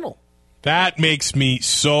the panel. That makes me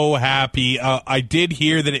so happy. I did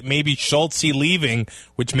hear that it may be Schultze leaving,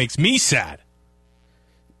 which makes me sad.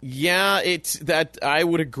 Yeah, that I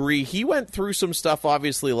would agree. He went through some stuff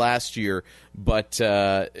obviously last year, but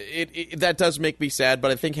that does make me sad. But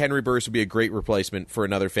I think Henry Burris would be a great replacement for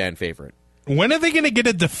another fan favorite. When are they going to get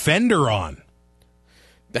a defender on?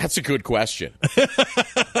 That's a good question.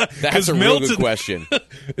 That's a real good question.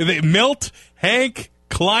 Milt, Hank,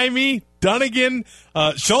 Climby, Dunnigan,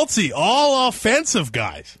 Schultze, all offensive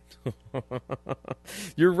guys.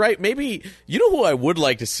 You're right. Maybe, who I would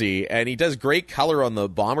like to see, and he does great color on the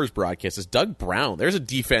Bombers broadcast, is Doug Brown. There's a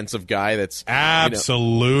defensive guy that's...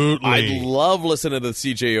 Absolutely. I love listening to the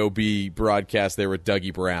CJOB broadcast there with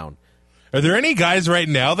Dougie Brown. Are there any guys right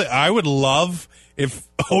now that I would love if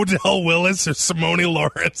Odell Willis or Simone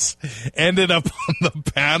Lawrence ended up on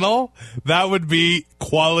the panel? That would be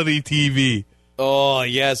quality TV. Oh,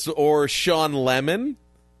 yes. Or Sean Lemon.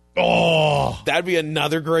 Oh, that'd be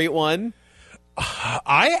another great one.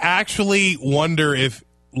 I actually wonder if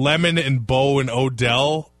Lemon and Bo and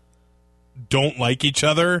Odell don't like each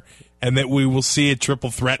other, and that we will see a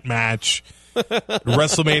triple threat match,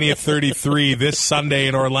 WrestleMania 33 this Sunday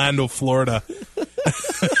in Orlando, Florida.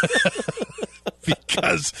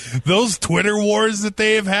 Because those Twitter wars that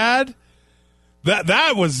they have had,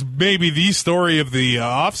 that was maybe the story of the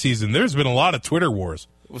offseason. There's been a lot of Twitter wars.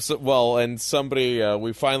 Well, and somebody,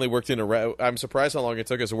 we finally worked in I'm surprised how long it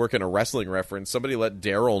took us to work in a wrestling reference. Somebody let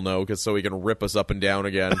Daryl know so he can rip us up and down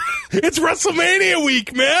again. It's WrestleMania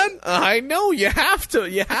week, man. I know, you have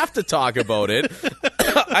to talk about it.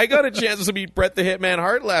 I got a chance to meet Bret the Hitman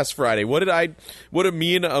Hart last Friday. What did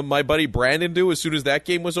me and my buddy Brandon do as soon as that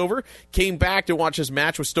game was over? Came back to watch his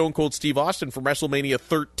match with Stone Cold Steve Austin from WrestleMania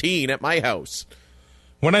 13 at my house.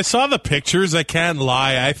 When I saw the pictures, I can't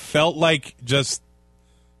lie, I felt like just,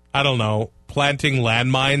 I don't know, planting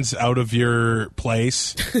landmines out of your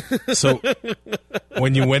place. So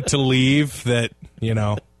when you went to leave, that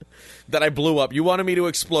I blew up. You wanted me to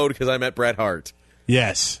explode because I met Bret Hart.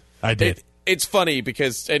 Yes, I did. It's funny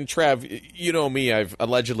because, and Trev, you know me, I've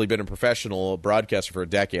allegedly been a professional broadcaster for a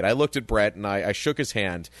decade. I looked at Bret and I shook his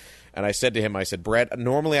hand and I said to him, Bret,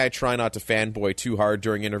 normally I try not to fanboy too hard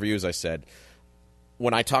during interviews. I said,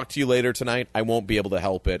 when I talk to you later tonight, I won't be able to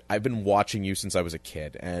help it. I've been watching you since I was a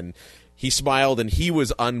kid. And he smiled, and he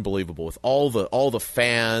was unbelievable with all the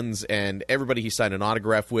fans and everybody he signed an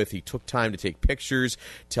autograph with. He took time to take pictures,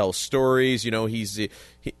 tell stories. And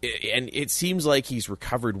it seems like he's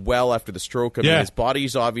recovered well after the stroke. I mean, his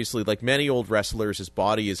body's obviously, like many old wrestlers, his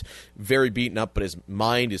body is very beaten up, but his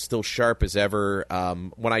mind is still sharp as ever.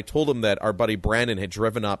 When I told him that our buddy Brandon had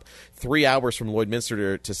driven up 3 hours from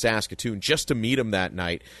Lloydminster to Saskatoon just to meet him that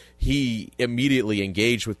night, he immediately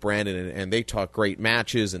engaged with Brandon, and they talked great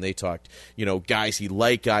matches, and they talked, guys he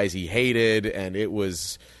liked, guys he hated, and it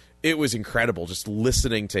was incredible just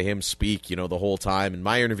listening to him speak, the whole time. And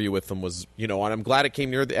my interview with him was, and I'm glad it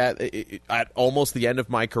came near at almost the end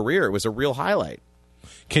of my career. It was a real highlight.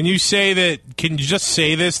 Can you just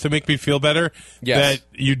say this to make me feel better? Yes. That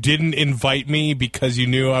you didn't invite me because you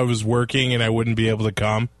knew I was working and I wouldn't be able to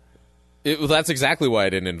come? That's exactly why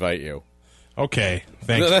I didn't invite you. Okay,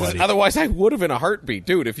 thanks, buddy. Otherwise, I would have in a heartbeat.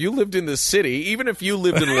 Dude, if you lived in the city, even if you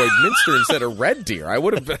lived in Lloydminster instead of Red Deer, I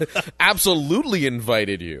would have absolutely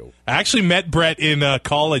invited you. I actually met Brett in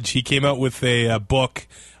college. He came out with a book,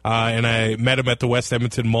 and I met him at the West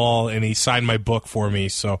Edmonton Mall, and he signed my book for me.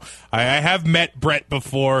 So I have met Brett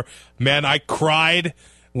before. Man, I cried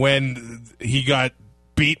when he got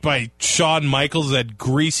beat by Shawn Michaels, that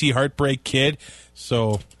greasy Heartbreak Kid.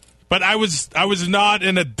 So... But I was not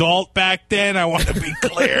an adult back then. I want to be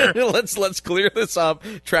clear. Let's clear this up.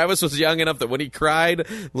 Travis was young enough that when he cried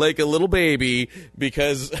like a little baby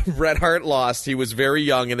because Bret Hart lost, he was very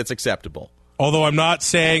young, and it's acceptable. Although I'm not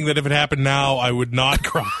saying that if it happened now, I would not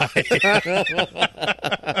cry.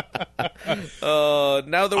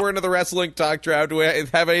 Now that we're into the wrestling talk, Trav, do we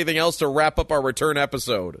have anything else to wrap up our return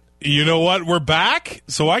episode? You know what? We're back,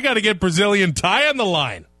 so I got to get Brazilian Ty on the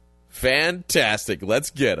line. Fantastic. Let's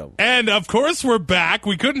get him. And, of course, we're back.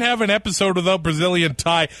 We couldn't have an episode without Brazilian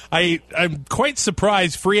Ty. I'm quite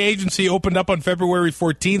surprised. Free agency opened up on February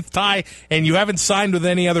 14th, Ty, and you haven't signed with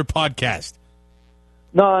any other podcast.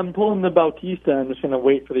 No, I'm pulling the Bautista. I'm just going to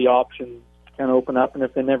wait for the options to kind of open up, and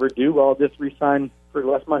if they never do, I'll just re-sign for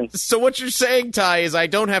less money. So what you're saying, Ty, is I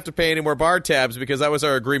don't have to pay any more bar tabs because that was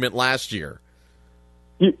our agreement last year.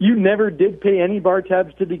 You never did pay any bar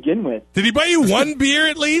tabs to begin with. Did he buy you one beer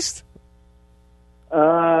at least?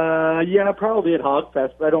 Yeah, probably at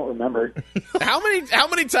Hogfest, but I don't remember. How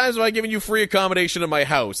many times have I given you free accommodation in my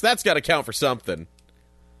house? That's got to count for something.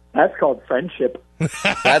 That's called friendship.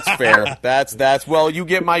 That's fair. That's well, you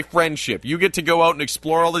get my friendship. You get to go out and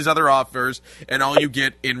explore all these other offers, and all you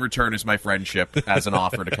get in return is my friendship as an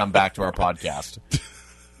offer to come back to our podcast.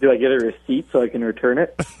 Do I get a receipt so I can return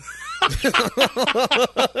it? I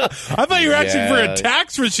thought you were asking for a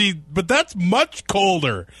tax receipt, but that's much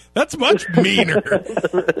colder. That's much meaner.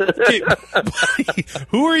 Okay, buddy,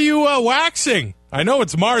 who are you waxing? I know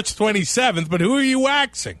it's March 27th, but who are you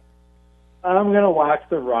waxing? I'm going to wax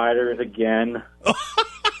the Riders again.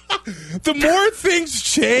 The more things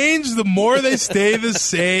change, the more they stay the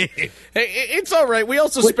same. Hey, it's all right. We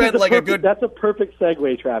also spent like a good... That's a perfect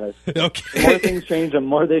segue, Travis. Okay. The more things change, the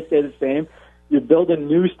more they stay the same. You build a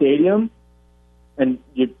new stadium, and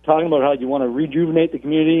you're talking about how you want to rejuvenate the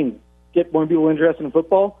community and get more people interested in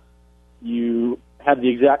football. You have the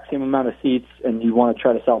exact same amount of seats, and you want to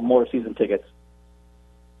try to sell more season tickets.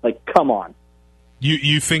 Like, come on.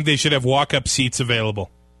 You think they should have walk-up seats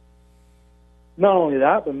available? Not only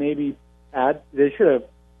that, but maybe they should have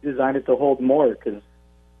designed it to hold more, because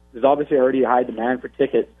there's obviously already a high demand for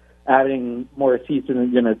tickets. Adding more seats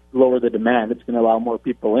isn't going to lower the demand. It's going to allow more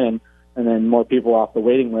people in, and then more people off the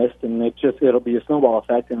waiting list, and it'll be a snowball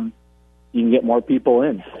effect, and you can get more people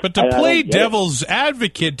in. But to play devil's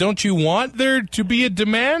advocate, don't you want there to be a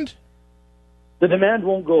demand? The demand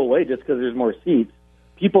won't go away just because there's more seats.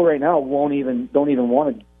 People right now don't even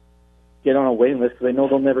want to get on a waiting list because they know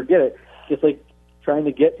they'll never get it. Just like trying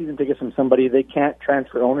to get season tickets from somebody, they can't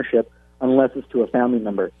transfer ownership unless it's to a family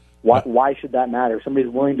member. Why should that matter? If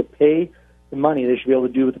somebody's willing to pay the money, they should be able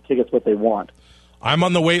to do with the tickets what they want. I'm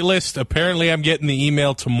on the wait list. Apparently, I'm getting the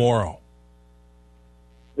email tomorrow.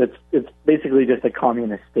 It's basically just a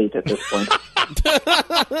communist state at this point.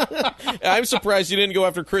 I'm surprised you didn't go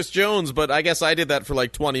after Chris Jones, but I guess I did that for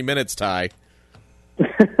like 20 minutes, Ty.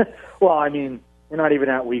 Well, I mean, we're not even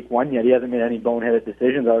at week one yet. He hasn't made any boneheaded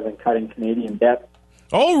decisions other than cutting Canadian debt.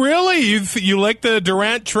 Oh, really? You like the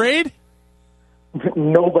Durant trade?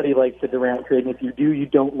 Nobody likes the Durant trade, and if you do, you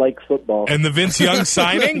don't like football. And the Vince Young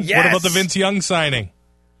signing? Yes! What about the Vince Young signing?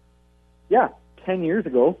 Yeah, 10 years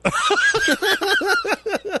ago. I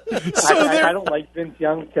don't like Vince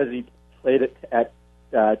Young because he played at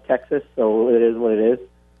Texas, so it is what it is.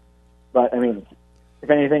 But, I mean, if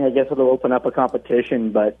anything, I guess it'll open up a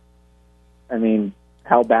competition, but, I mean,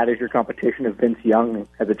 how bad is your competition if Vince Young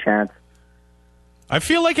has a chance? I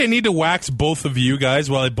feel like I need to wax both of you guys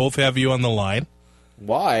while I both have you on the line.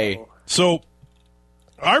 Why? So,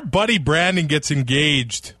 our buddy Brandon gets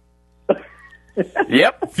engaged.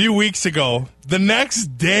 Yep. A few weeks ago. The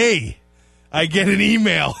next day, I get an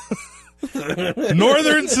email.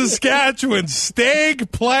 Northern Saskatchewan,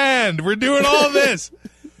 stag planned. We're doing all this.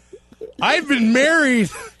 I've been married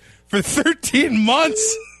for 13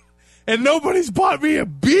 months, and nobody's bought me a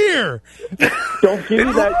beer. Don't give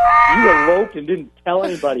me that. You eloped and didn't tell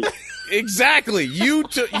anybody. Exactly. You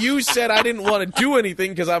said I didn't want to do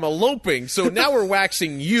anything because I'm eloping, so now we're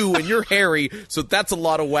waxing you, and you're hairy, so that's a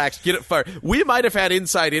lot of wax. Get it fired. We might have had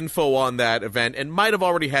inside info on that event and might have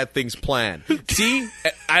already had things planned. See?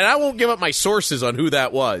 And I won't give up my sources on who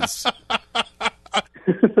that was.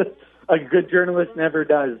 A good journalist never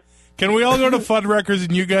does. Can we all go to Fuddruckers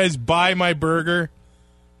and you guys buy my burger?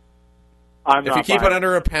 If you keep it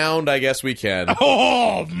under a pound, I guess we can.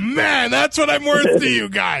 Oh, man, that's what I'm worth to you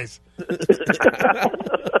guys.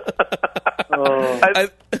 I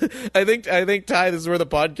think, Ty, this is where the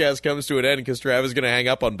podcast comes to an end because Travis is going to hang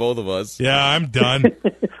up on both of us. Yeah, I'm done.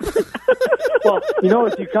 Well,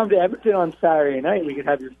 if you come to Edmonton on Saturday night, we could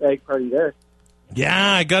have your fag party there.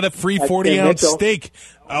 Yeah, I got a free 40-ounce steak.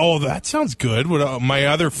 Oh, that sounds good. Would my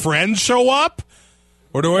other friends show up?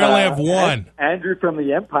 Or do I only have one? Andrew from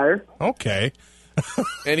the Empire. Okay.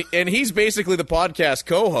 And he's basically the podcast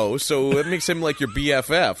co-host, so it makes him like your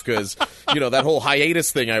BFF because, that whole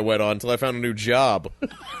hiatus thing I went on until I found a new job.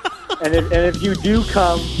 And if you do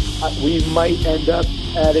come, we might end up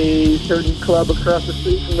at a certain club across the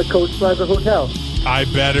street from the Coast Plaza Hotel. I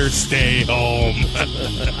better stay home.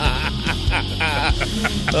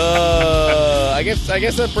 I guess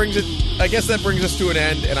that brings it. I guess that brings us to an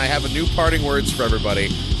end, and I have a new parting words for everybody.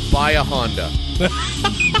 Buy a Honda.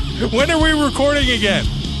 When are we recording again?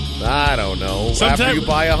 I don't know. Sometime after you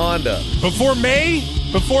buy a Honda. Before May?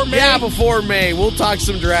 Before May? Yeah, before May. We'll talk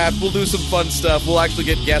some draft. We'll do some fun stuff. We'll actually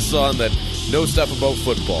get guests on that know stuff about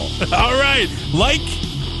football. All right.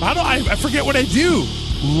 I forget what I do.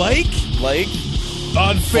 Like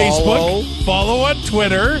on Facebook. Follow on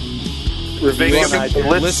Twitter. Review on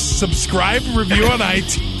iTunes. Subscribe, review on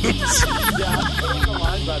iTunes. Yeah, I'm on the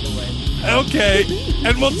line, by the way. Okay.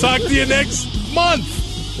 And we'll talk to you next month.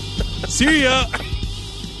 See ya.